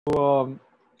um,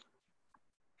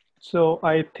 so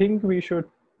I think we should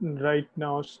right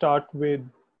now start with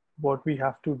what we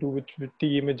have to do with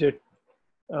the immediate,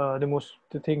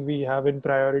 the thing we have in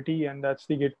priority, and that's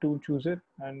the Git tool chooser.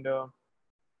 And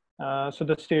so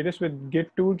the status with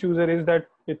Git tool chooser is that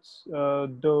it's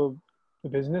the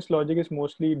business logic is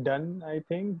mostly done. I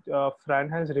think Fran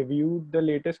has reviewed the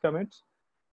latest commits,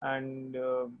 and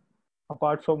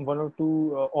apart from one or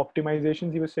two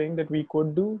optimizations he was saying that we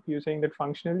could do, he was saying that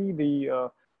functionally the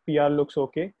PR looks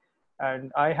okay.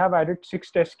 And I have added 6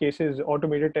 test cases,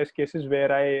 automated test cases, where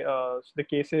the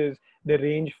cases, they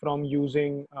range from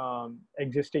using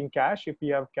existing cache. If we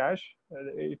have cache,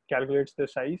 it calculates the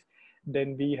size.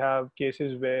 Then we have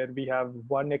cases where we have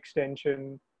one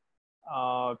extension,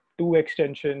 2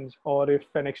 extensions, or if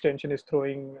an extension is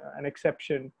throwing an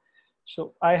exception.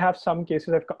 So I have some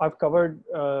cases. I've covered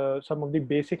some of the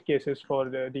basic cases for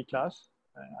the class.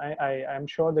 I'm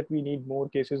sure that we need more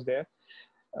cases there.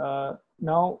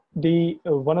 Now, the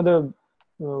one of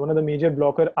the major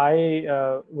blocker I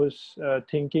was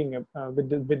thinking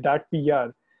with that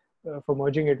PR for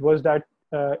merging it was that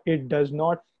it does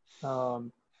not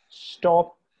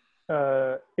stop.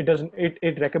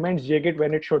 It recommends JGit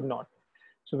when it should not.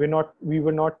 So we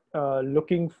were not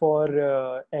looking for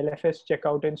LFS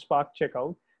checkout and Spark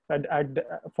checkout.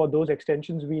 For those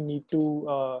extensions, we need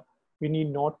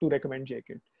not to recommend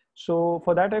JKit. So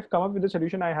for that, I've come up with a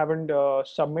solution. I haven't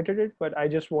submitted it, but I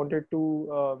just wanted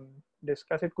to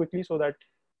discuss it quickly so that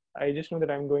I just know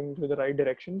that I'm going to the right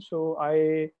direction. So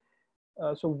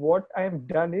what I have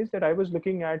done is that I was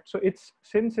looking at, so it's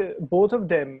since both of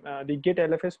them, the Git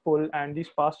LFS pull and the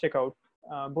sparse checkout,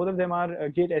 both of them are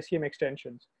Git SCM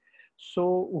extensions.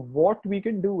 So what we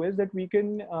can do is that we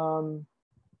can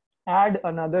add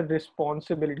another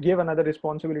responsibility, give another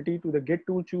responsibility to the Git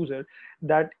tool chooser,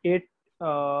 that it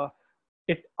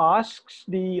asks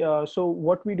the, so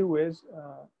what we do is,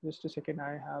 just a second,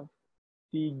 I have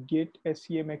the Git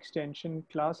SCM extension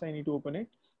class, I need to open it.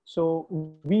 So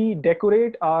we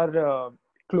decorate our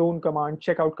clone command,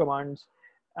 checkout commands,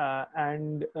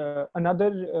 and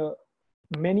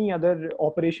many other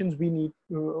operations we need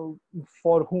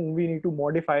for whom we need to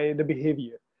modify the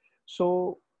behavior.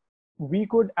 So we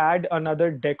could add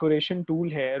another decoration tool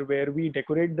here where we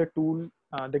decorate the tool,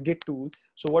 the Git tool.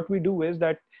 So what we do is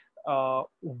that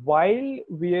while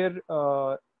we're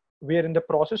in the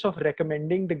process of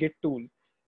recommending the Git tool,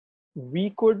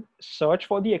 we could search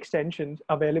for the extensions,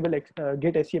 available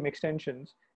Git SCM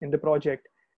extensions in the project.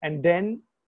 And then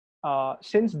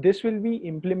since this will be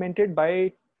implemented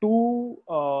by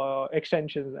 2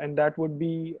 extensions, and that would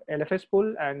be LFS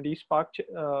pull and the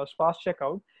sparse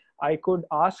checkout, I could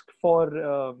ask for,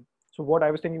 so what I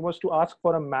was thinking was to ask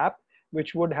for a map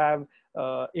which would have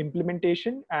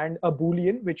implementation and a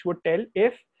Boolean which would tell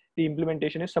if the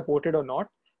implementation is supported or not.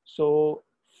 So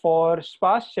for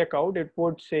sparse checkout, it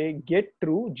would say Git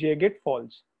true, JGit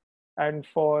false. And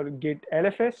for Git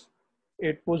LFS,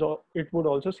 it would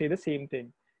also say the same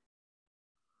thing.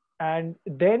 And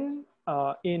then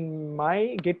in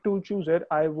my Git tool chooser,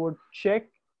 I would check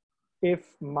if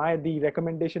the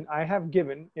recommendation I have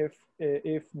given, if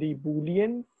the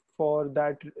Boolean for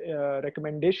that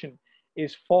recommendation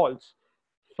is false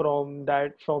from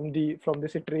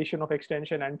this iteration of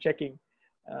extension and checking,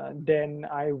 then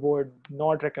I would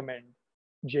not recommend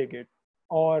JGit.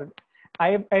 Or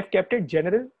I've kept it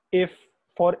general. If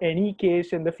for any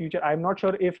case in the future, I'm not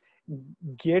sure if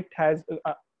Git has,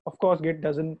 of course, Git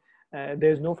doesn't,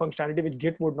 there's no functionality which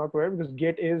Git would not provide, because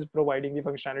Git is providing the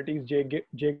functionalities.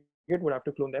 JGit would have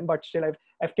to clone them, but still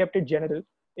I've kept it general.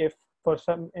 If for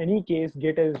any case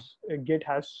Git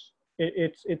has,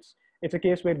 it's a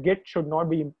case where Git should not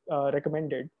be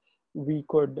recommended, we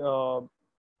could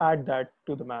add that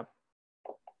to the map.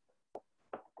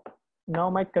 Now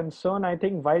my concern, I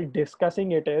think, while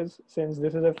discussing it is, since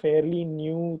this is a fairly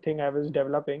new thing I was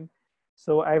developing,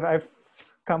 so I've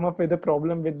come up with a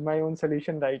problem with my own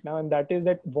solution right now, and that is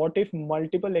that what if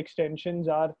multiple extensions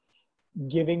are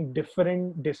giving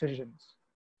different decisions?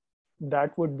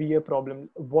 That would be a problem.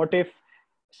 What if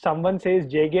someone says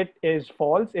JGit is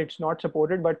false, it's not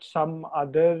supported, but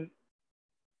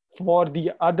for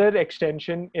the other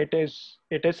extension it is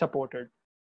supported?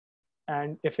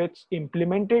 And if it's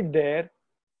implemented there,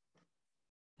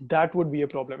 that would be a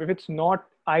problem. If it's not,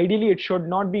 ideally it should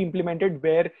not be implemented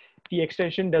where the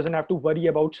extension doesn't have to worry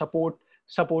about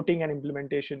supporting an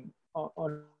implementation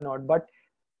or not. But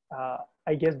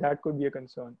I guess that could be a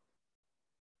concern.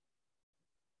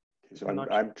 So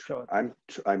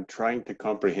I'm trying to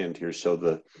comprehend here. So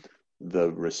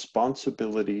the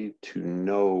responsibility to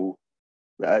know,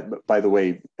 by the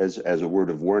way, as a word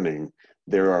of warning,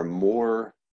 there are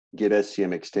more Git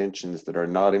SCM extensions that are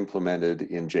not implemented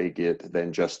in JGit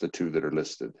than just the two that are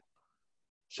listed.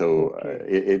 So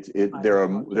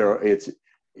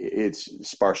it's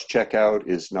sparse checkout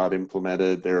is not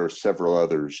implemented. There are several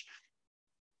others.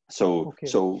 So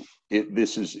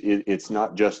it's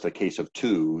not just a case of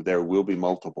two. There will be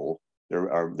multiple.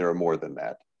 There are more than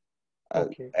that.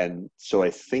 And so I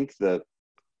think that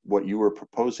what you were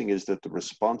proposing is that the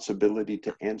responsibility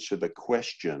to answer the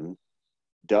question,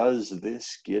 does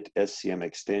this Git SCM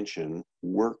extension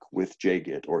work with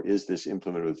JGit, or is this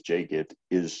implemented with JGit,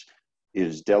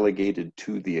 is delegated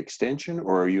to the extension,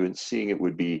 or are you seeing it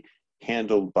would be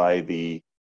handled by the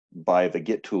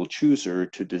Git tool chooser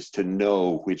to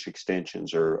know which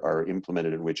extensions are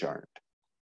implemented and which aren't?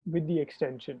 With the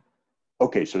extension.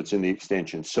 Okay, so it's in the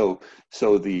extension. So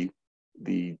the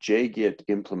JGit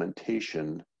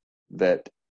implementation that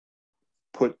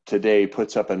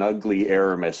puts up an ugly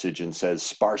error message and says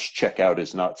sparse checkout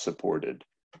is not supported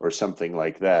or something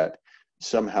like that,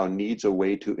 somehow needs a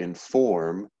way to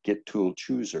inform Git tool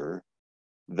chooser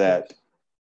that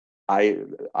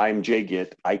I'm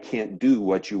JGit, I can't do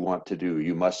what you want to do.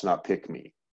 You must not pick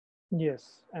me.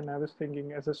 Yes, and I was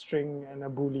thinking as a string and a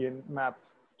Boolean map,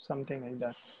 something like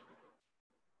that.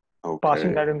 Okay.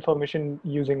 Passing that information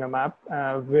using a map.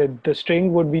 With the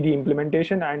string would be the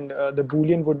implementation, and the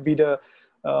Boolean would be the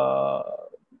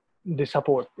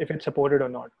support, if it's supported or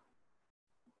not.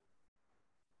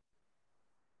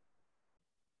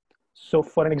 So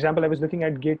for an example, I was looking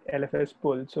at Git LFS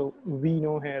pull. So we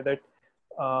know here that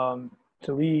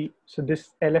so this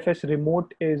LFS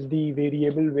remote is the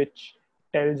variable which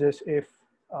tells us if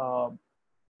for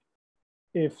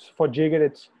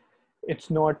JGit it's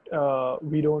not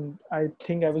I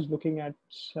think I was looking at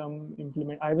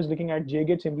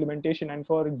JGit's implementation, and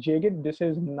for JGit this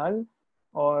is null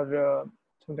or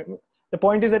something. The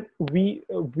point is that we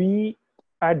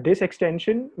at this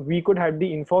extension we could have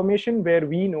the information where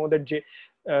we know that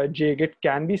JGit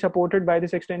can be supported by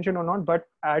this extension or not, but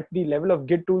at the level of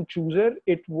Git tool chooser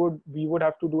we would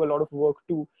have to do a lot of work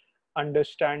to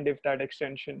understand if that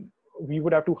extension, we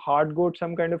would have to hard code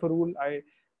some kind of a rule. I'm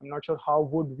not sure how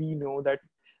would we know that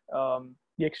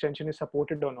the extension is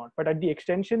supported or not. But at the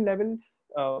extension level,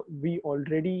 we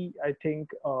already, I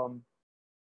think,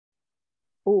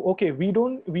 we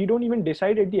don't even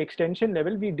decide at the extension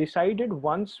level. We decided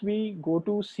once we go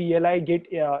to CLI Git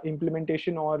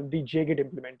implementation or the JGit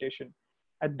implementation.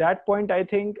 At that point, I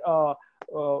think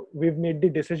we've made the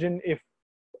decision. If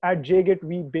at JGit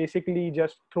we basically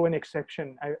just throw an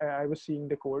exception. I was seeing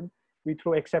the code. We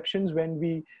throw exceptions when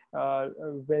we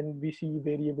see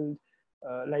variables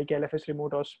like LFS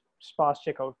remote or sparse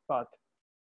checkout path.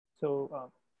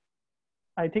 So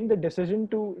I think the decision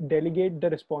to delegate the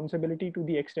responsibility to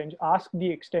the extension, ask the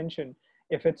extension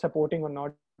if it's supporting or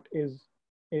not, is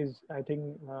I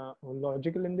think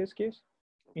logical in this case,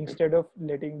 instead of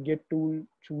letting Git tool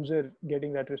chooser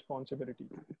getting that responsibility.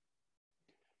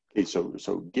 Okay,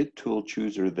 so Git tool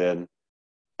chooser then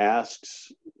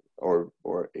asks or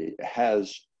it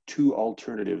has two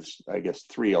alternatives, I guess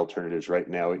three alternatives right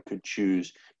now. It could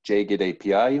choose JGit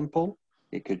API impl,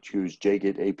 it could choose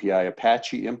JGit API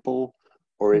Apache impl,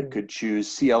 or it could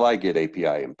choose CLI Git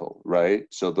API impl, right?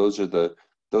 So those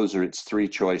are its three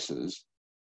choices.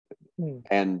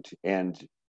 And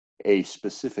a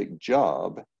specific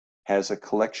job has a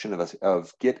collection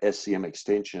of Git SCM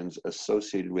extensions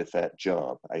associated with that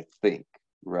job, I think,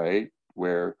 right?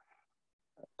 Where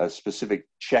a specific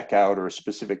checkout or a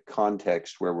specific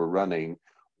context where we're running,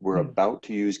 we're about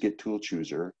to use Git tool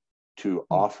chooser to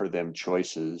offer them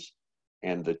choices,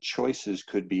 and the choices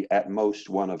could be at most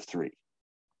one of three.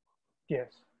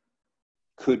 Yes.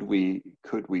 Could we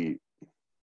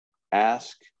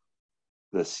ask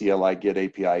the CLI Git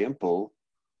API impl,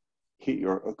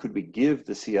 or could we give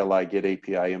the CLI Git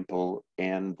API impl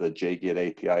and the JGit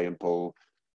API impl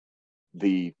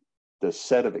the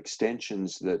set of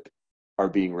extensions that are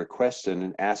being requested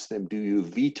and ask them, do you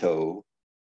veto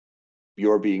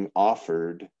your being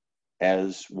offered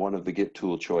as one of the Git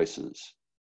tool choices?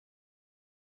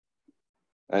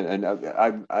 And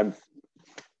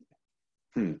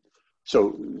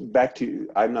So back to,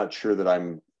 I'm not sure that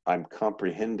I'm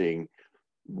comprehending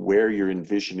where you're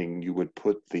envisioning you would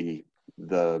put the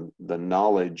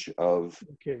knowledge of.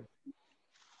 Okay.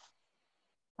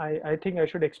 I think I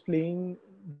should explain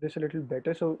this a little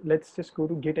better. So let's just go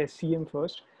to Git SCM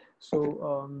first.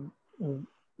 So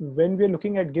when we're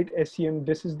looking at Git SCM,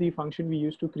 this is the function we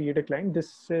use to create a client.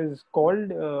 This is called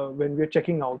when we're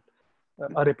checking out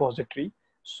a repository.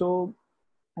 So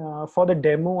for the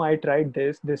demo, I tried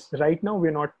this. Right now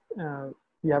we're not,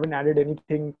 we haven't added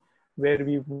anything where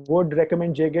we would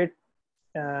recommend JGit.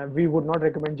 we would not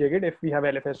recommend JGit if we have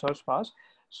LFS or sparse.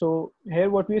 So here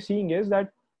what we're seeing is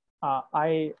that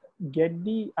I'm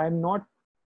not,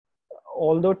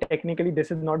 although technically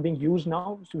this is not being used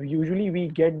now. So usually we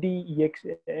get the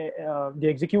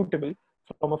executable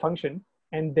from a function,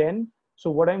 and then so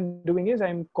what I'm doing is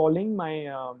I'm calling my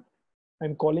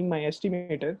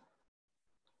estimator.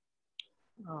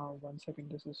 One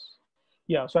second, this is,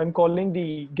 yeah. So I'm calling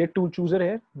the get tool chooser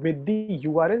here with the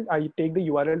URL. I take the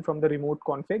URL from the remote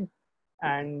config,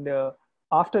 and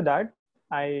after that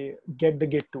I get the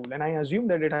get tool, and I assume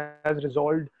that it has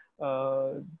resolved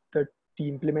the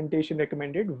implementation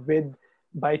recommended with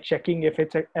by checking if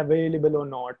it's available or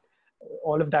not.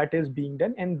 All of that is being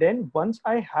done, and then once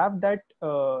I have that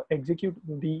execute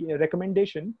the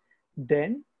recommendation,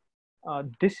 then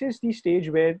this is the stage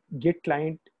where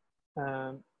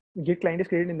um, Git client is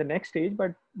created in the next stage,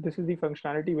 but this is the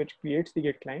functionality which creates the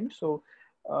Git client. So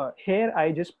here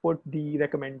I just put the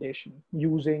recommendation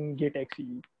using Git exe,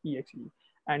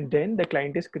 and then the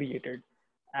client is created.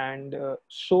 And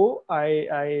so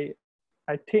I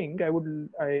think I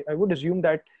would assume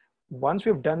that once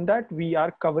we've done that, we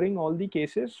are covering all the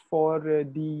cases for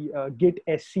the Git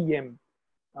SCM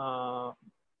uh,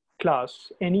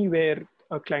 class. Anywhere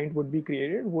a client would be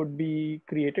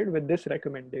created with this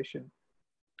recommendation.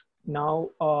 Now,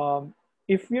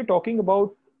 if we're talking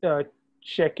about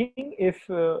checking if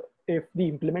the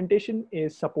implementation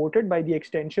is supported by the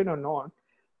extension or not,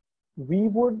 we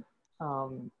would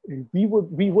we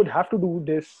would have to do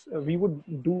this. We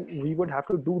would have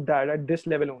to do that at this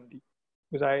level only,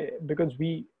 because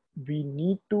we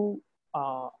need to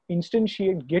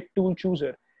instantiate Git tool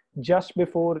chooser just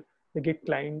before the Git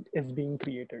client is being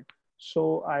created.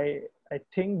 So I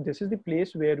think this is the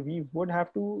place where we would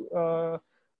have to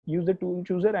use the tool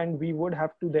chooser, and we would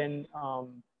have to then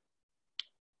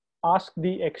ask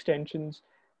the extensions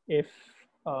if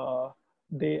uh,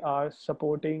 they are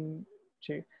supporting.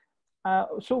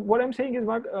 So what I'm saying is,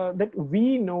 Mark, that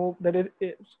we know that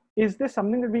is this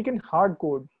something that we can hard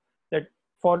code, that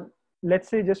for, let's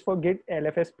say, just for Git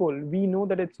LFS pull, we know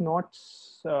that it's not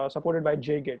supported by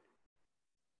JGit.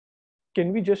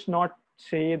 Can we just not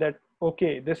say that,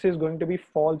 okay, this is going to be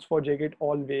false for JGit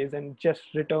always, and just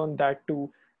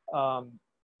um,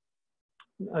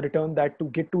 return that to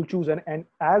Git tool chooser? And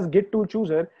as Git tool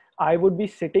chooser, I would be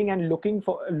sitting and looking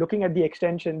at the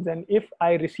extensions, and if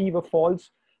I receive a false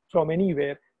from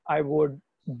anywhere, I would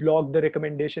block the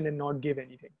recommendation and not give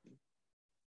anything.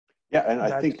 Yeah, and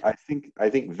That's I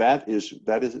think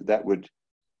that would,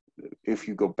 if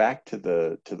you go back to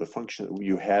the function that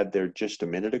you had there just a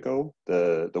minute ago,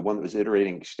 the one that was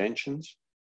iterating extensions.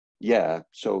 Yeah,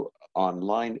 so on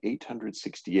line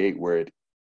 868, where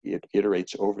it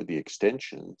iterates over the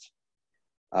extensions,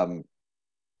 to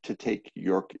take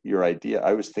your idea,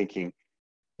 I was thinking,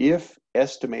 if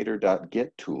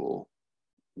estimator.getTool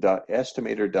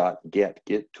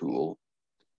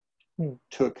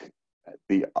took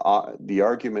the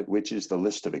argument, which is the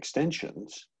list of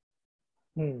extensions,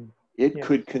 it yes.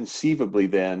 could conceivably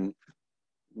then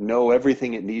know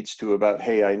everything it needs to about,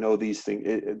 hey, I know these things.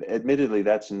 Admittedly,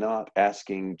 that's not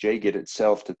asking JGit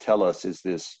itself to tell us, is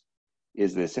this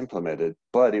implemented,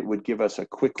 but it would give us a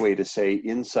quick way to say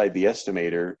inside the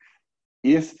estimator,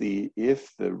 if the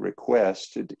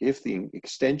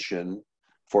extension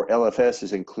for LFS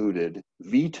is included,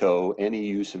 veto any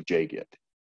use of JGit.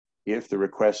 If the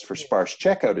request for sparse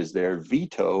checkout is there,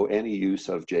 veto any use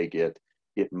of JGit.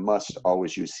 It must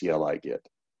always use CLI Git.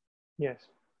 Yes.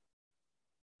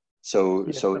 So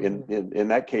Yes, so in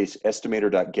that case,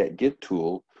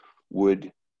 estimator.getTool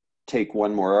would take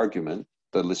one more argument,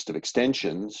 the list of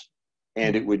extensions,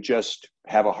 and it would just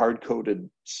have a hard-coded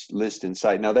list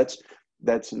inside. Now that's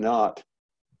not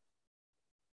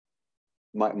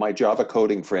my Java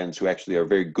coding friends, who actually are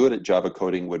very good at Java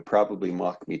coding, would probably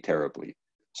mock me terribly.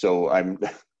 So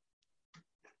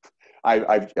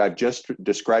I've just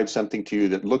described something to you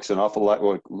that looks an awful lot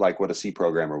like what a C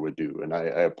programmer would do, and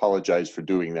I apologize for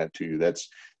doing that to you. That's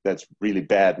really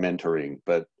bad mentoring,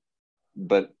 but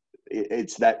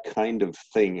it's that kind of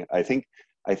thing. I think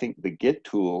the Git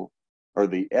tool or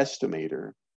the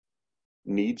estimator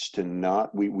needs to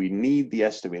not. We need the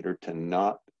estimator to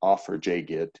not offer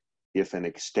JGit if an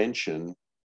extension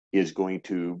is going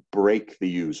to break the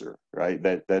user, right?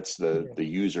 That's the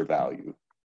user value.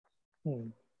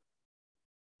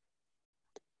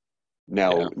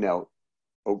 Now,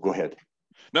 oh, go ahead.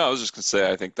 No, I was just gonna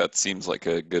say, I think that seems like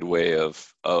a good way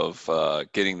of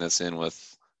getting this in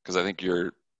with, because I think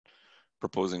you're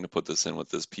proposing to put this in with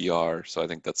this PR. So I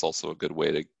think that's also a good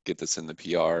way to get this in the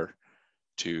PR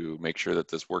to make sure that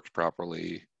this works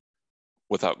properly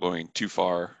without going too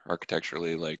far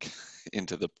architecturally, like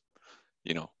into the,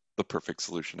 the perfect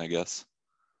solution, I guess.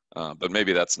 But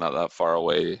maybe that's not that far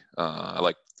away. I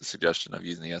like the suggestion of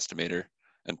using the estimator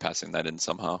and passing that in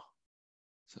somehow.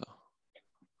 So.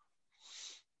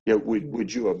 Yeah,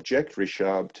 would you object,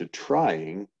 Rishab, to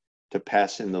trying to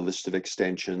pass in the list of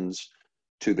extensions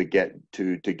to the get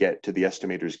to the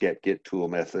estimator's get tool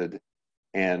method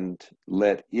and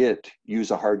let it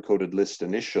use a hard-coded list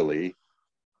initially,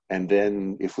 and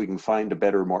then if we can find a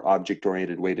better, more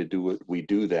object-oriented way to do it, we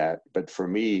do that. But for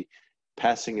me,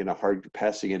 passing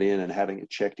it in and having it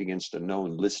checked against a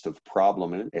known list of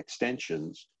problem and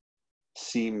extensions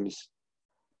seems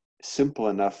simple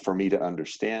enough for me to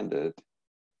understand it.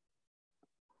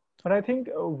 But I think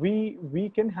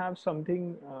we can have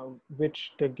something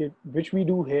which we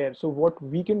do here. So what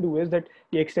we can do is that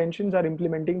the extensions are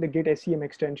implementing the Git SCM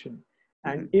extension,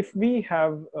 and if we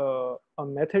have a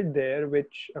method there,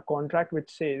 a contract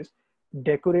which says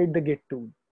decorate the Git tool,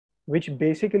 which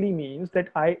basically means that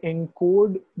I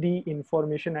encode the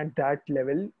information at that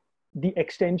level. The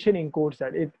extension encodes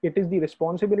that. It is the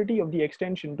responsibility of the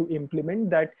extension to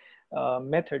implement that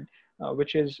method,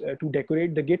 which is to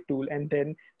decorate the Git tool, and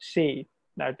then say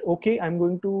that, okay, I'm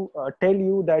going to tell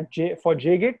you that for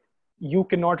JGit, you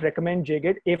cannot recommend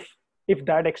JGit if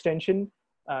that extension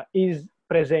is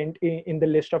present in the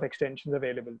list of extensions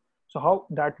available. So how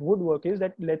that would work is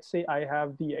that, let's say I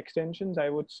have the extensions, I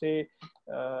would say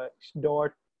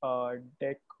dot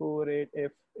decorate,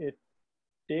 if it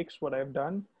takes what I've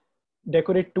done,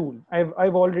 decorate tool.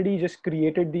 I've already just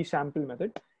created the sample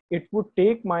method. It would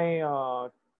take the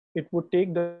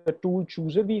tool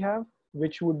chooser we have,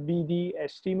 which would be the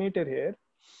estimator here.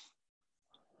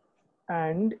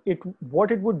 And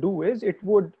what it would do is it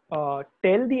would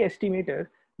tell the estimator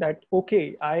that,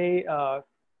 okay,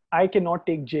 I cannot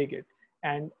take JGit.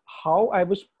 And how I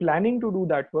was planning to do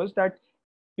that was that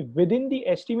within the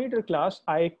estimator class,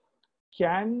 I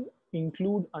can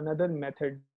include another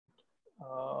method,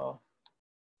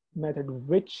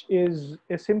 which is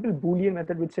a simple Boolean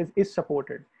method which says is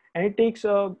supported, and it takes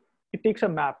a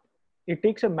map. It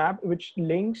takes a map which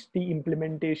links the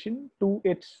implementation to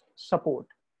its support.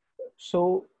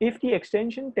 So if the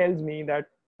extension tells me that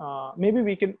maybe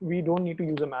we don't need to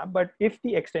use a map, but if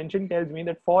the extension tells me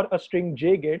that for a string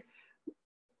JGit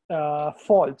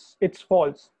false, it's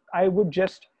false, I would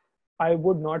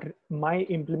not, my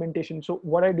implementation. So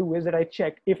what I do is that I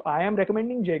check if I am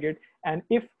recommending JGit, and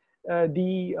if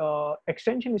the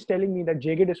extension is telling me that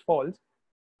JGit is false,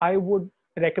 I would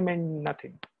recommend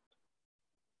nothing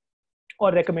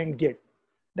or recommend Git.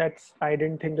 I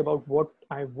didn't think about what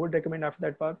I would recommend after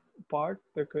that part,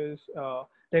 because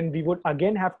then we would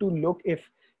again have to look, if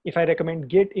I recommend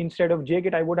Git instead of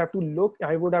JGit, I would have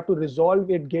to resolve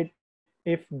it Git,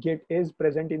 if Git is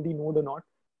present in the node or not,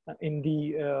 in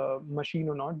the machine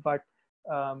or not. But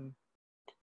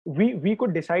we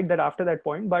could decide that after that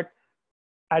point. But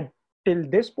till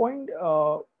this point,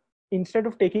 instead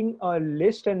of taking a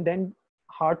list and then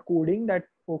hard coding that,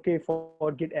 okay,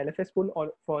 for Git LFS pull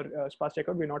or for sparse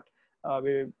checkout,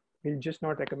 we'll just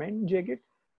not recommend JGit.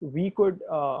 We could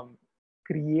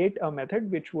create a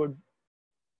method which would,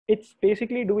 it's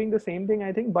basically doing the same thing,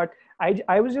 I think, but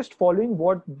I was just following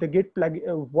what the Git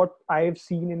plugin, what I've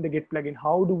seen in the Git plugin.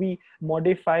 How do we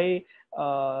modify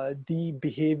the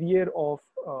behavior of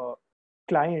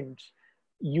clients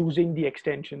using the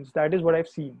extensions? That is what I've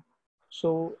seen.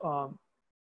 So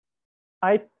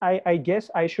I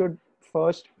guess I should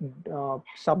first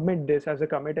submit this as a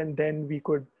commit, and then we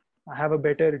could have a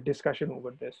better discussion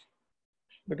over this,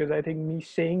 because I think me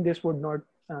saying this would not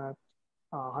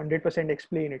 100%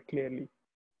 explain it clearly.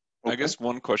 I guess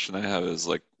one question I have is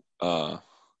like,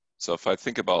 so if I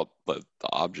think about the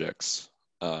objects,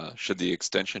 should the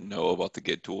extension know about the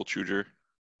Git tool chooser?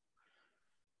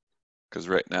 Because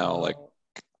right now, like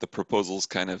the proposal is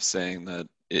kind of saying that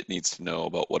it needs to know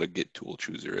about what a Git tool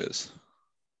chooser is.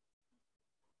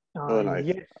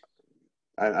 Yes.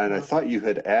 I thought you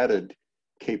had added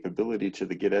capability to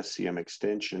the Git SCM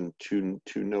extension to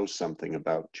know something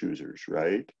about choosers,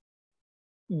 right?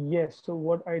 Yes. So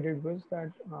what I did was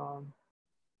that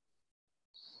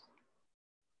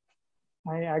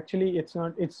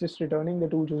it's just returning the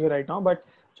tool chooser right now. But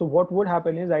so what would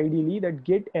happen is, ideally, that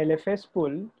Git LFS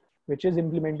pull, which is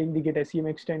implementing the Git SCM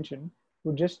extension,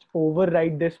 would just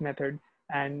override this method,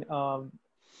 and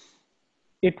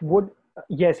it would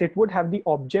have the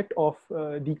object of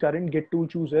the current Git tool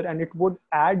chooser, and it would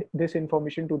add this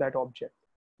information to that object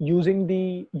using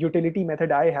the utility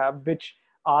method I have, which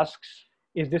asks,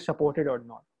 is this supported or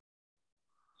not?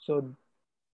 So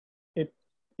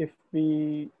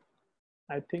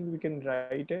I think we can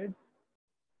write it.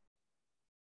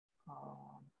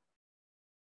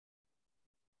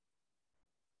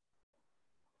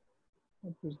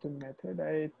 What was the method?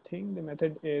 I think the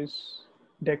method is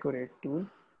decorate tool.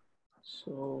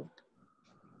 So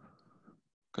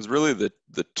because really the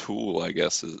tool, I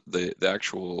guess, is the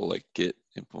actual like Git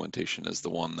implementation is the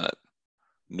one that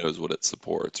knows what it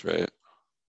supports, right?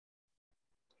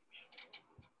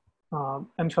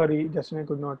 I'm sorry, Justin, I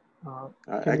could not. Can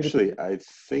you repeat Actually, it?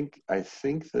 I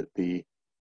think that the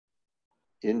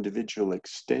individual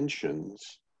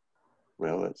extensions.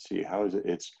 Well, let's see. How is it?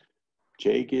 It's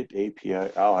JGit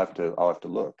API. I'll have to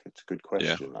look. It's a good Yeah.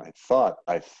 question.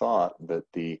 I thought that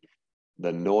the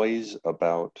noise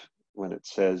about when it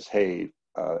says, "Hey,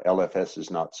 LFS is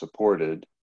not supported,"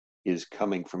 is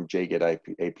coming from JGit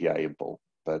API impl,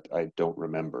 but I don't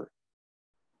remember.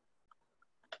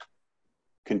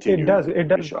 It does. Continue, It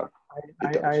does. Vishal. It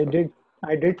I, does. I did.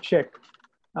 I did check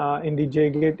in the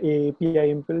JGit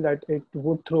API impl that it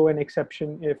would throw an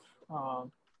exception if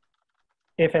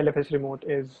LFS remote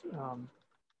is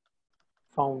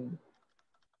found.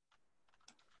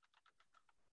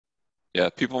 Yeah,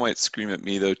 people might scream at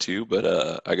me though too, but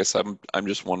I guess I'm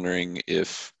just wondering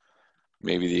if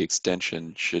maybe the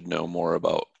extension should know more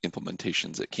about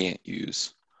implementations it can't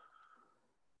use.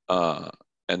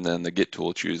 And then the Git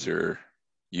tool chooser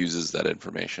uses that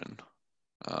information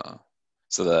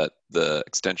so that the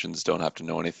extensions don't have to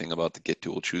know anything about the Git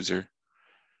tool chooser.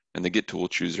 And the Git tool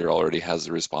chooser already has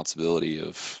the responsibility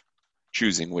of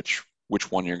choosing which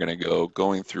one you're going to go,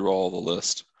 going through all the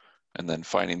list, and then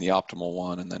finding the optimal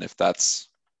one. And then if that's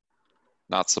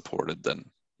not supported, then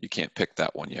you can't pick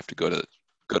that one. You have to go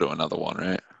to another one,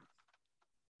 right?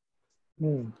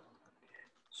 Hmm.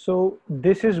 So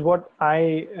this is what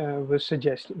I was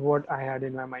suggesting, what I had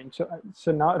in my mind.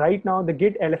 So now, right now, the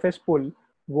Git LFS pull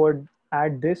would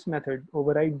add this method,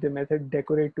 override the method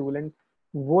decorate tool, and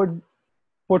would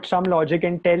put some logic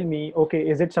and tell me, okay,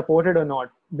 is it supported or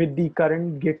not with the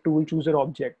current Git tool chooser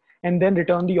object, and then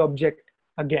return the object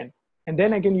again. And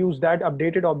then I can use that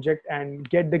updated object and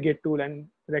get the Git tool and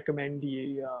recommend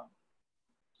the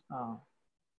uh,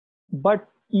 but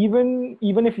even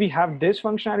if we have this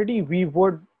functionality, we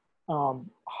would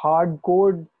hard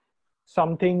code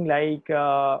something like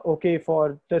okay,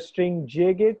 for the string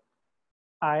jgit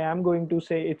I am going to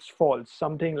say it's false,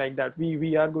 something like that.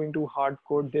 We are going to hard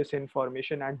code this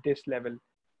information at this level.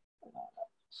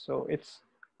 So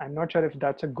I'm not sure if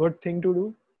that's a good thing to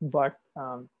do, but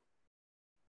Yeah,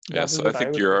 that is so I what I think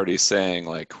was you're thinking. already saying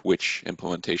like which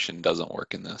implementation doesn't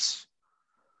work in this,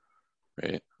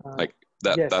 right? uh, Like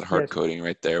that yes, hard yes. coding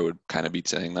right there would kind of be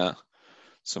saying that.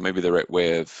 So maybe the right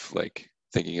way of like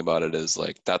thinking about it is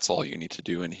like that's all you need to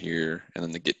do in here, and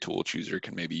then the Git tool chooser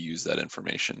can maybe use that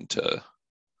information to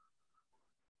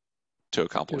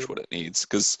accomplish what it needs.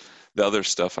 Because the other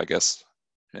stuff, I guess,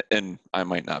 and I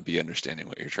might not be understanding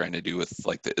what you're trying to do with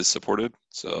like the is supported.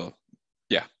 So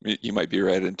yeah, you might be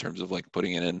right in terms of like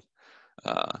putting it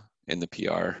in the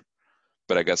PR.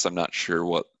 But I guess I'm not sure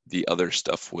what the other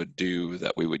stuff would do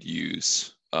that we would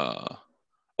use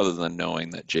other than knowing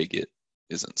that JGit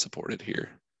isn't supported here.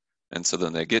 And so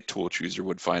then the Git tool chooser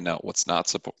would find out what's not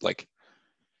supported. Like,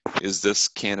 is this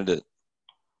candidate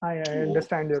I tool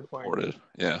understand your point. supported?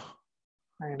 Yeah.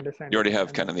 I understand You your already point,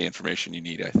 have kind of the information you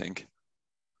need, I think.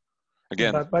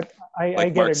 Again, but I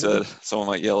like get Mark it said, because someone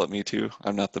might yell at me too.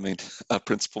 I'm not the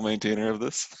principal maintainer of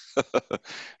this.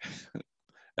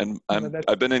 And that's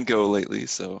I've been in Go lately,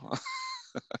 so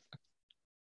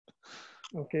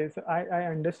okay. So I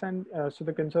understand. So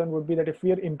the concern would be that if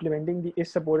we are implementing the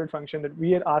is supported function, that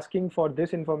we are asking for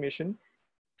this information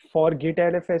for Git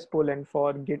LFS pull and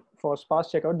for Git for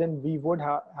sparse checkout, then we would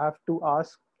have to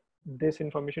ask this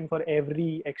information for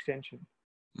every extension.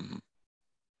 mhm.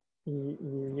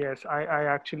 Yes, I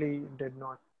actually did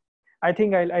not. I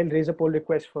think I'll raise a pull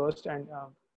request first and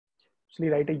actually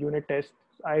write a unit test.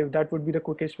 That would be the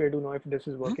quickest way to know if this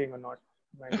is Mhm. working or not.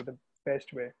 Might Yeah. be the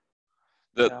best way.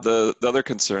 The, Yeah. the the other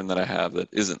concern that I have that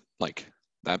isn't like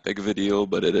that big of a deal,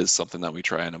 but it is something that we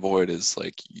try and avoid is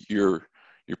like you're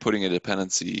putting a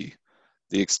dependency.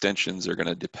 The extensions are going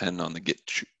to depend on the Git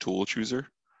tool chooser.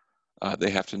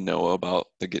 They have to know about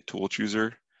the Git tool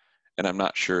chooser, and I'm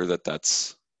not sure that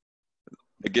that's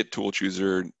the Git tool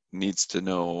chooser needs to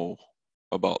know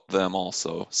about them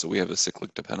also. So we have a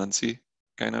cyclic dependency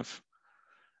kind of,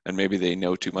 and maybe they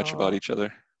know too much about Uh, each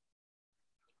other.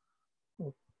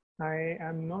 I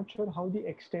am not sure how the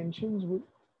extensions would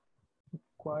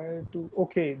require to.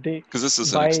 Okay, they Because this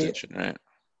is an by extension, right?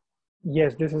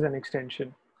 yes, this is an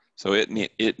extension. So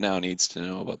it now needs to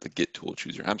know about the Git tool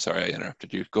chooser. I'm sorry I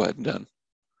interrupted you. Go ahead and done.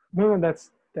 No, no,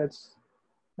 that's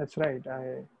right.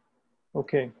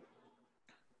 Okay.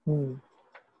 Hmm.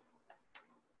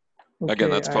 Again, Okay,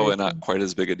 that's probably not quite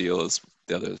as big a deal as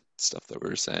the other stuff that we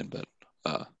were saying, but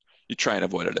you try and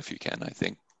avoid it if you can, I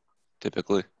think,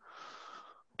 typically.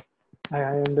 I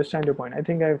understand your point. I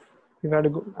think we've had a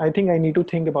good, I think I need to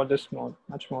think about this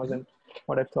much more than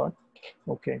what I thought.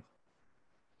 Okay.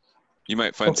 You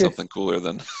might find Okay. something cooler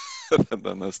than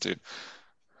than this too.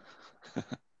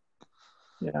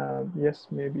 Yeah. Yes.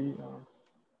 Maybe.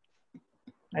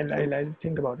 I'll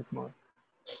think about it more.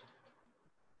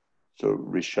 So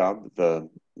Rishabh, the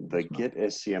Yes, Mark. Git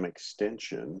SCM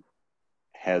extension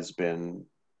has been,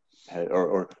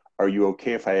 or are you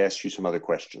okay if I ask you some other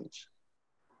questions?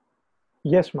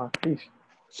 Yes, Mark. Please.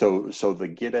 So the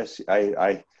Git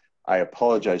I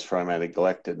apologize for my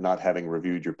neglect at not having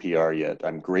reviewed your PR yet.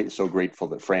 I'm so grateful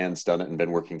that Fran's done it and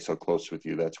been working so close with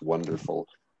you. That's wonderful.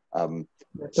 That's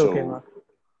okay, So Mark.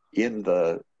 in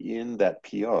that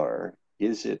PR,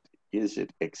 is it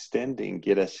extending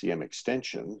Git SCM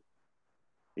extension?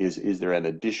 Is there an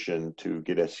addition to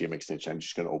Git SCM extension? I'm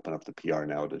just going to open up the PR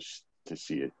now to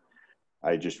see it.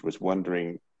 I just was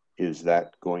wondering, is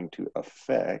that going to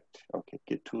affect, okay,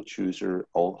 Git tool chooser,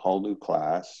 whole new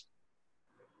class,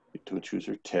 Git tool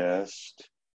chooser test.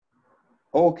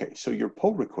 Okay, so your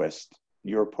pull request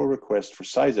for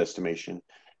size estimation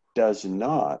does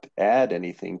not add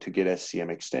anything to Git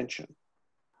SCM extension.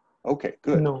 Okay,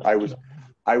 good. No.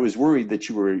 I was worried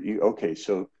that okay,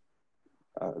 so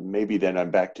maybe then I'm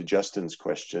back to Justin's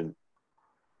question.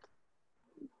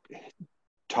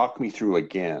 Talk me through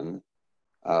again,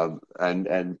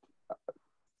 and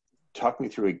talk me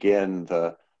through again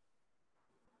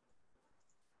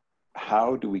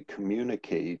how do we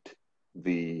communicate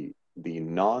the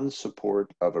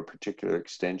non-support of a particular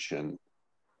extension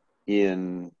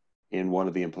in one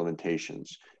of the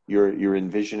implementations. You were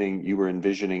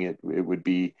envisioning it would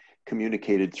be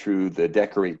communicated through the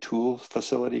decorate tool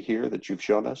facility here that you've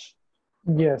shown us?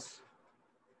 Yes.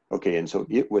 Okay, and so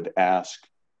it would ask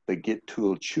the Git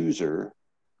tool chooser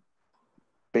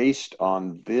based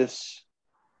on the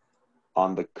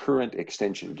current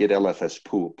extension. Git LFS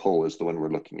pull is the one we're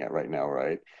looking at right now,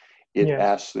 right? It Yes.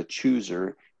 asks the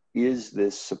chooser, is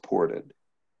this supported?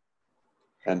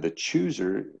 And the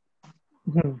chooser,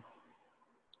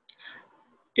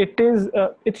 It is.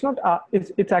 It's not.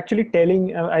 It's actually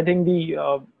telling. I think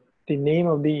the name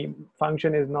of the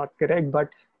function is not correct, but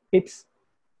it's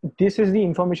this is the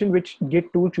information which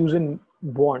Git tool chooser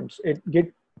wants.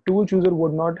 Git tool chooser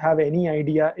would not have any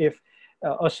idea if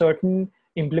a certain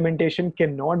implementation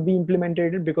cannot be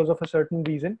implemented because of a certain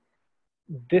reason.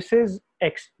 This is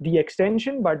the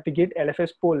extension, but the Git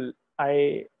LFS pull.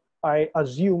 I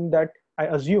assumed that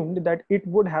it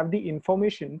would have the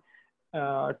information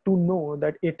to know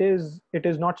that it is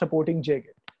not supporting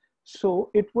JGit. So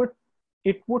it would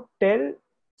tell.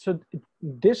 So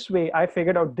this way, I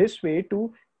figured out this way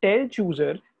to tell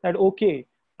chooser that okay,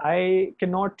 I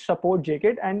cannot support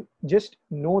JGit, and just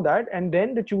know that, and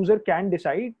then the chooser can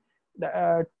decide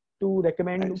to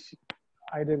recommend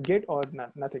either Git or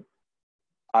nothing.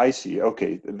 I see.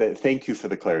 Okay. Thank you for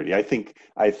the clarity. I think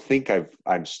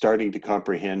I'm starting to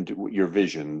comprehend your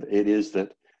vision. It is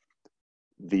that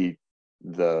the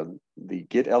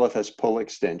Git LFS pull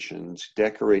extensions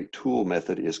decorate tool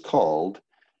method is called,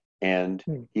 and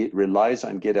it relies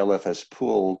on Git LFS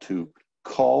pull to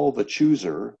call the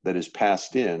chooser that is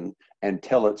passed in and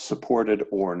tell it supported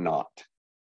or not.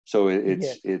 So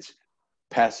it's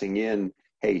passing in,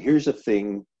 hey, here's a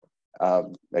thing, a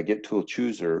Git tool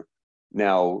chooser.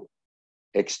 Now,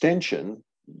 extension,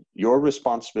 your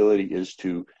responsibility is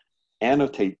to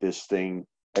annotate this thing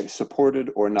as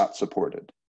supported or not supported.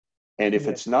 And if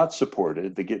it's not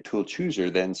supported, the Git tool chooser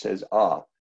then says,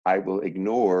 I will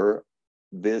ignore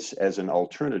this as an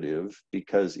alternative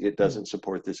because it doesn't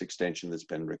support this extension that's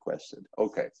been requested.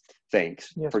 Okay,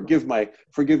 thanks. Yes, forgive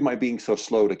my being so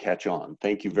slow to catch on.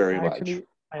 Thank you very much. Actually,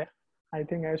 I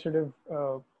think I should have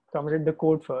committed the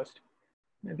code first.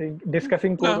 I think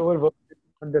discussing code over work is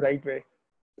not the right way.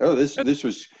 Oh, this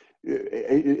was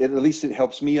at least it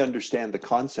helps me understand the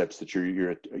concepts that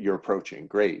you're approaching.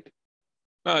 Great.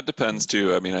 It depends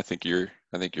too. I mean, I think you're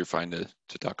fine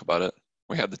to talk about it.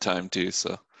 We had the time too,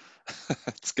 so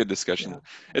it's good discussion. Yeah.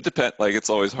 It depends. Like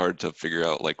it's always hard to figure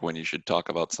out like when you should talk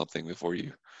about something before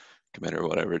you commit or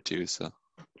whatever too. So.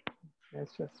 Yes,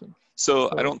 Justin.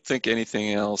 So I don't think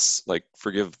anything else. Like,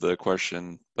 forgive the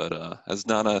question, but as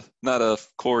not a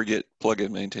core Git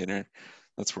plugin maintainer,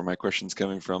 that's where my question's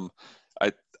coming from.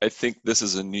 I think this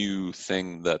is a new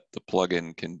thing that the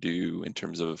plugin can do in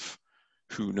terms of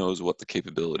who knows what the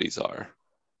capabilities are.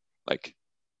 Like,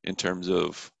 in terms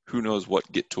of who knows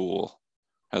what Git tool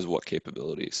has what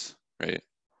capabilities, right?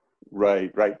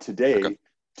 Right. Okay.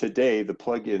 Today the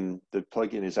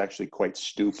plugin is actually quite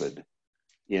stupid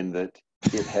in that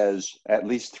it has at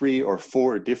least 3 or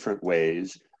 4 different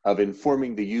ways of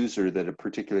informing the user that a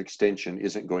particular extension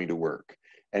isn't going to work.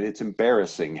 And it's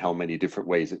embarrassing how many different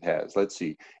ways it has. Let's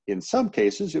see. In some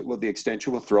cases, the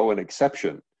extension will throw an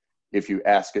exception if you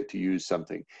ask it to use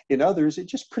something. In others, it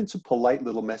just prints a polite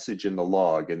little message in the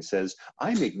log and says,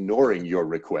 I'm ignoring your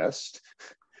request.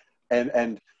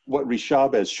 And what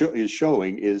Rishab is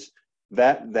showing is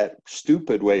that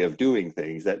stupid way of doing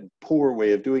things, that poor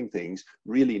way of doing things,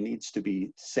 really needs to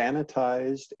be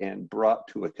sanitized and brought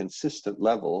to a consistent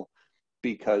level,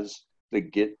 because the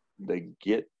Git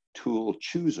tool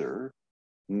chooser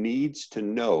needs to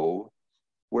know,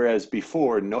 whereas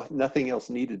before nothing else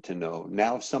needed to know.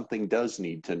 Now something does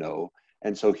need to know,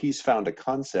 and so he's found a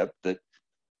concept that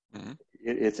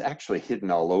it's actually hidden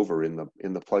all over in the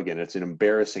plugin. It's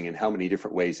embarrassing in how many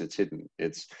different ways it's hidden.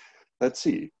 It's, let's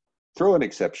see, throw an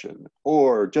exception,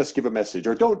 or just give a message,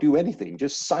 or don't do anything,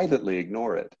 just silently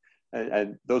ignore it.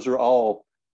 And those are all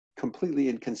completely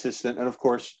inconsistent. And of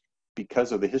course,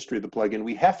 because of the history of the plugin,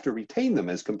 we have to retain them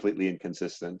as completely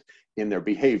inconsistent in their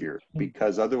behavior,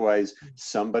 because otherwise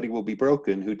somebody will be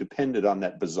broken who depended on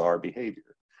that bizarre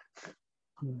behavior.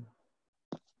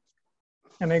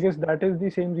 And I guess that is the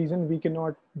same reason we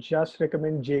cannot just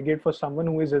recommend JGit for someone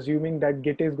who is assuming that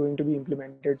Git is going to be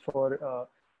implemented for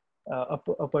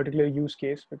a particular use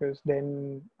case, because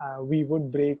then we would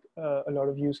break a lot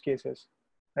of use cases,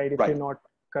 right? If Right. we're not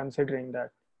considering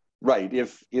that. Right.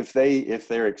 If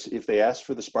they ask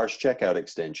for the sparse checkout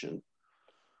extension,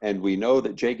 and we know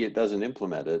that JGit doesn't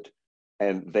implement it,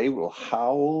 and they will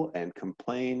howl and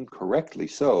complain, correctly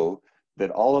so,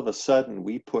 that all of a sudden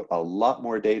we put a lot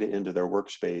more data into their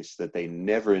workspace that they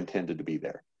never intended to be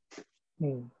there.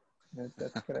 Yes,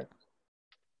 that's correct.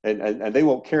 And they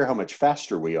won't care how much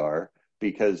faster we are,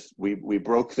 because we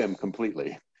broke them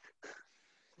completely.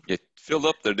 You filled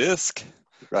up their disk.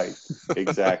 Right,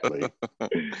 exactly.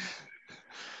 Okay.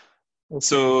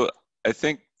 So I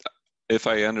think, if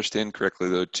I understand correctly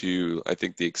though, too, I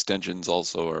think the extensions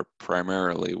also are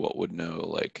primarily what would know,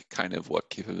 like, kind of what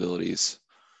capabilities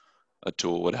a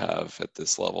tool would have at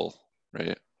this level,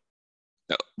 right?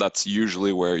 That's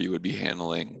usually where you would be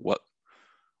handling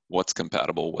what's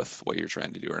compatible with what you're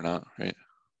trying to do or not, right?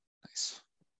 Nice.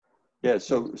 Yeah,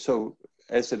 so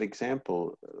as an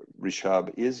example,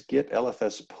 Rishab, is Git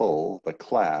LFS pull the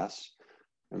class,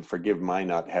 and forgive my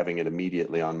not having it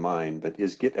immediately on mine, but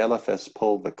is Git LFS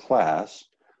pull the class,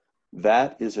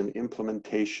 that is an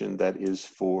implementation that is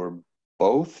for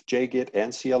both JGit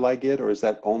and CLI Git, or is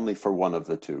that only for one of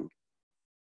the two?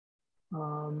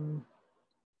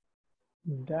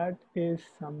 That is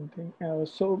something.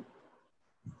 So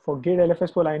for Git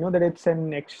LFS pull, I know that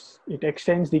it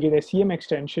extends the Git SCM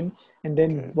extension, and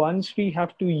then once we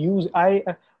have to use,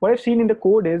 what I've seen in the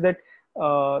code is that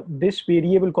this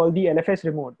variable called the LFS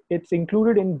remote, it's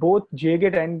included in both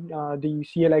JGit and the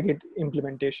CLI Git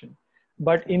implementation.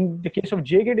 But in the case of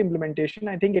JGit implementation,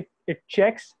 I think it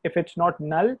checks if it's not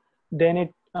null, then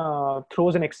it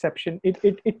throws an exception.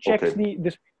 It checks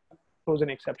this throws an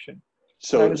exception.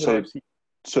 That is what I've seen.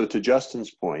 So to Justin's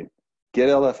point, Git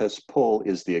LFS pull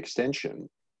is the extension,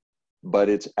 but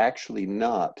it's actually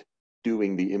not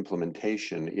doing the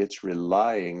implementation. It's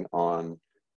relying on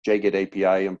JGit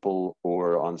API impl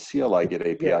or on CLI Git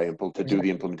API impl to do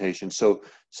the implementation. So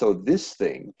this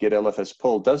thing, Git LFS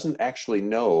pull, doesn't actually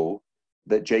know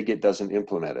that JGit doesn't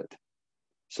implement it.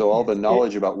 So all the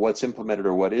knowledge about what's implemented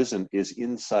or what isn't is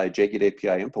inside JGit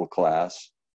API impl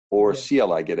class or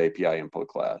CLI Git API impl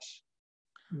class.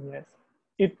 Yes,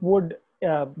 it would.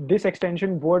 This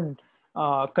extension would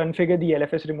configure the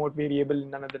LFS remote variable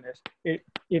nonetheless.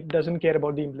 It doesn't care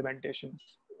about the implementation,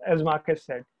 as Mark has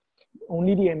said.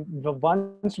 Only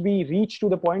once we reach to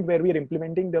the point where we are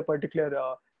implementing the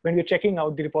particular, when we're checking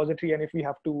out the repository, and if we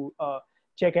have to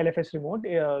check LFS remote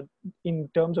in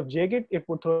terms of JGit, it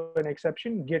would throw an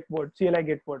exception. CLI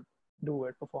Git would do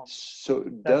it, perform. So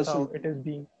that's how it is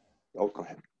being. Oh, go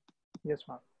ahead. Yes,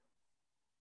 Mark.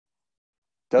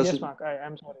 Yes, Mark.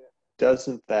 I'm sorry.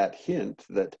 Doesn't that hint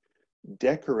that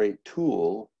decorate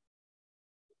tool,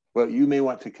 what you may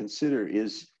want to consider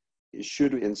is,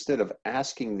 should, instead of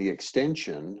asking the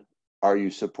extension, are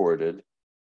you supported,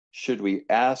 should we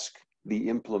ask the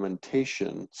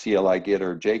implementation, CLI Git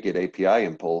or JGit API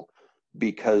impl,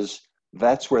 because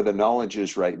that's where the knowledge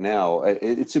is right now.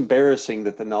 It's embarrassing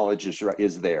that the knowledge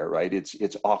is there, right?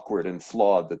 It's awkward and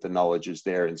flawed that the knowledge is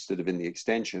there instead of in the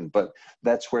extension, but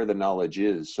that's where the knowledge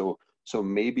is. So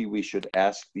maybe we should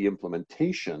ask the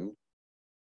implementation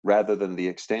rather than the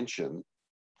extension,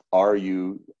 are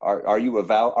you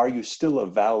still a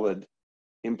valid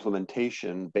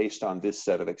implementation based on this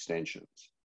set of extensions?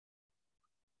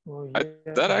 Oh, That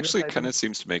yes, actually I kind think. of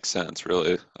seems to make sense,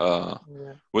 really. Yeah.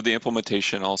 With the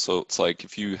implementation also, it's like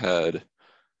if you had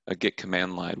a Git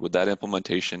command line, would that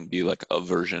implementation be like a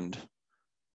versioned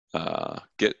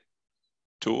Git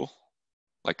tool,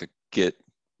 like a Git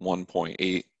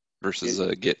 1.8 versus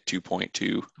a Git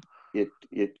 2.2?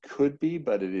 It could be,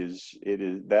 but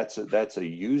that's a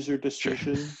user Sure.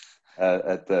 decision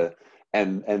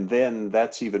and then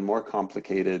that's even more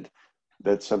complicated.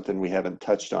 That's something we haven't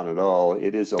touched on at all.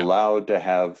 It is Yep. allowed to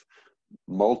have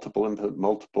multiple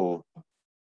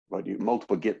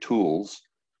Git tools,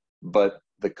 but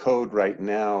the code right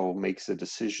now makes the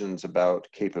decisions about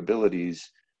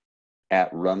capabilities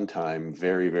at runtime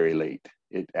very, very late.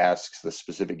 It asks the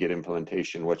specific Git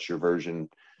implementation, what's your version,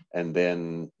 and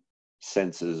then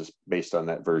senses based on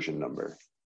that version number.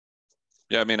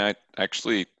 Yeah, I mean, I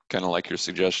actually kind of like your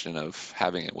suggestion of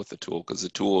having it with the tool, because the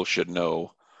tool should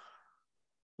know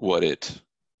what it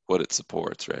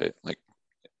supports, right? Like,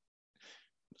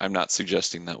 I'm not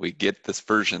suggesting that we get this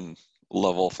version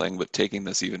level thing, but taking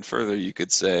this even further, you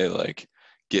could say like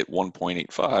Git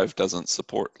 1.85 doesn't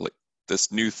support like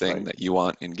this new thing Right. that you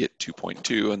want in Git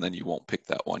 2.2, and then you won't pick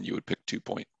that one. You would pick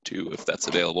 2.2 if that's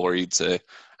available, or you'd say,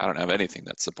 I don't have anything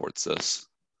that supports this.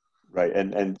 Right,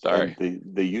 and Sorry.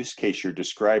 the use case you're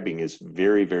describing is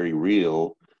very, very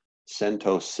real.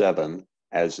 CentOS 7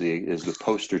 as the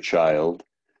poster child,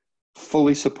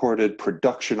 fully supported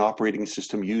production operating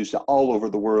system used all over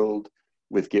the world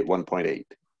with Git 1.8.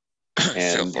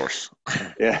 And Salesforce.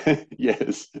 yeah,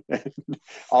 yes,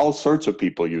 all sorts of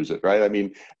people use it, right? I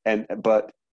mean,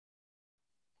 but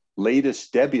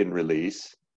latest Debian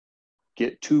release,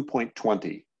 Git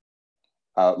 2.20.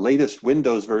 Latest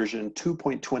Windows version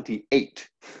 2.28.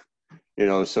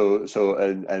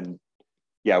 And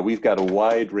yeah, we've got a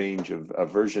wide range of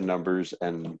version numbers,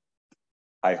 and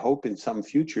I hope in some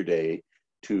future day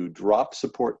to drop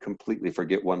support completely for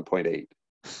Git 1.8.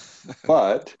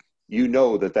 But you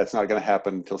know that that's not going to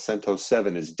happen until CentOS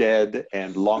 7 is dead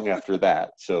and long after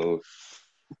that. So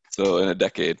in a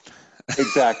decade.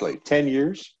 exactly 10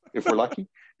 years if we're lucky.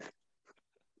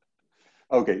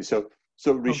 Okay, so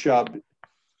Rishab, Okay.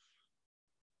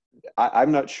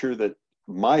 I'm not sure that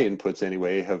my inputs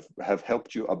anyway have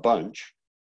helped you a bunch,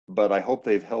 but I hope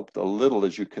they've helped a little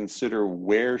as you consider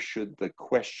where should the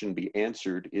question be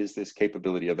answered: is this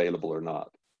capability available or not?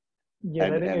 Yes,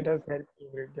 I think it And has helped me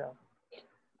with, yeah.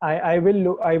 I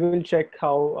will check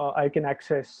how I can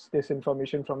access this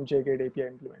information from JGate API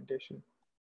implementation.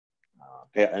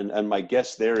 and my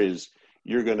guess there is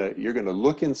you're gonna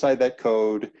look inside that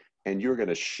code and you're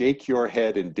gonna shake your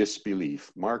head in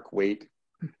disbelief. Mark, wait,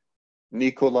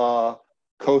 Nicola,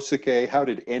 Kosuke, how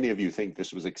did any of you think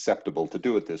this was acceptable to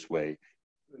do it this way?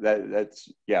 That's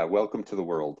yeah, welcome to the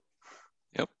world.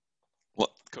 Yep.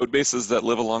 Well, code bases that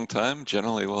live a long time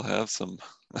generally will have some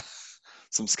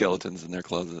some skeletons in their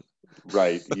closet.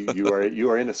 Right, you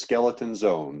are in a skeleton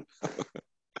zone.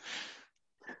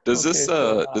 Does Okay,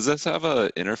 so does this have a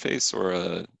interface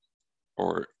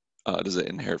or does it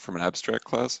inherit from an abstract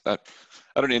class? I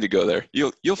don't need to go there.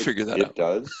 You'll figure that It out.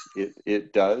 does.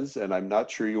 It does, and I'm not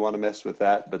sure you want to mess with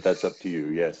that, but that's up to you.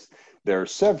 Yes, there are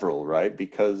several, right?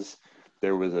 Because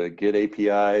there was a Git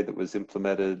API that was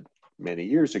implemented many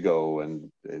years ago,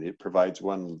 and it provides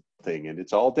one thing, and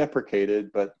it's all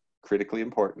deprecated, but critically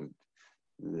important.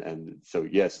 And so,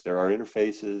 yes, there are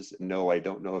interfaces. No, I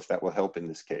don't know if that will help in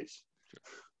this case.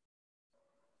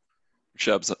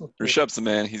 okay, Rishabh's the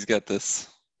man. He's got this.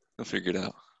 He'll figure it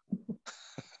out.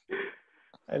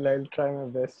 I'll try my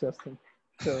best, Justin.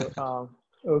 So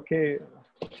okay,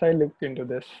 so I looked into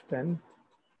this then.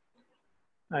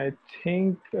 I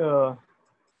think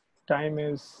time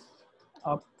is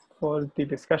up for the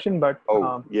discussion, but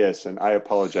Oh, yes, and I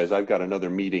apologize. I've got another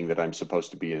meeting that I'm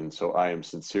supposed to be in, so I am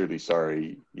sincerely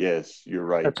sorry. Yes, you're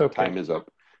right. that's okay. Time is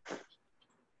up.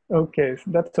 Okay,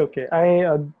 that's okay.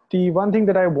 The one thing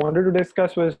that I wanted to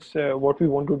discuss was what we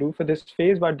want to do for this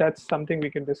phase, but that's something we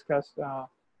can discuss.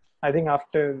 I think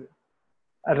after.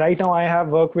 Right now, I have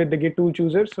work with the Git tool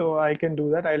chooser, so I can do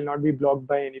that. I'll not be blocked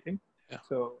by anything. Yeah.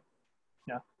 So,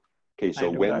 yeah. Okay, so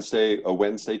I'll do that. a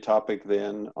Wednesday topic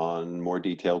then on more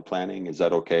detailed planning. Is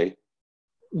that okay?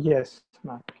 Yes,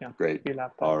 Mark. Yeah. Great. We'll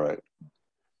have that. All right.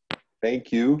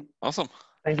 Thank you. Awesome.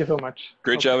 Thank you so much.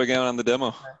 Great Okay. job again on the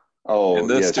demo. Oh, And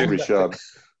this yes, too. Thanks, Justin.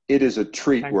 Rishabh. It is a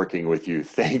treat Thanks. working with you.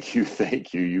 Thank you.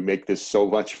 Thank you. You make this so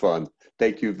much fun.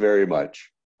 Thank you very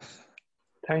much.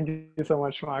 Thank you so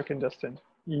much, Mark and Justin.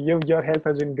 Your help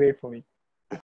has been great for me.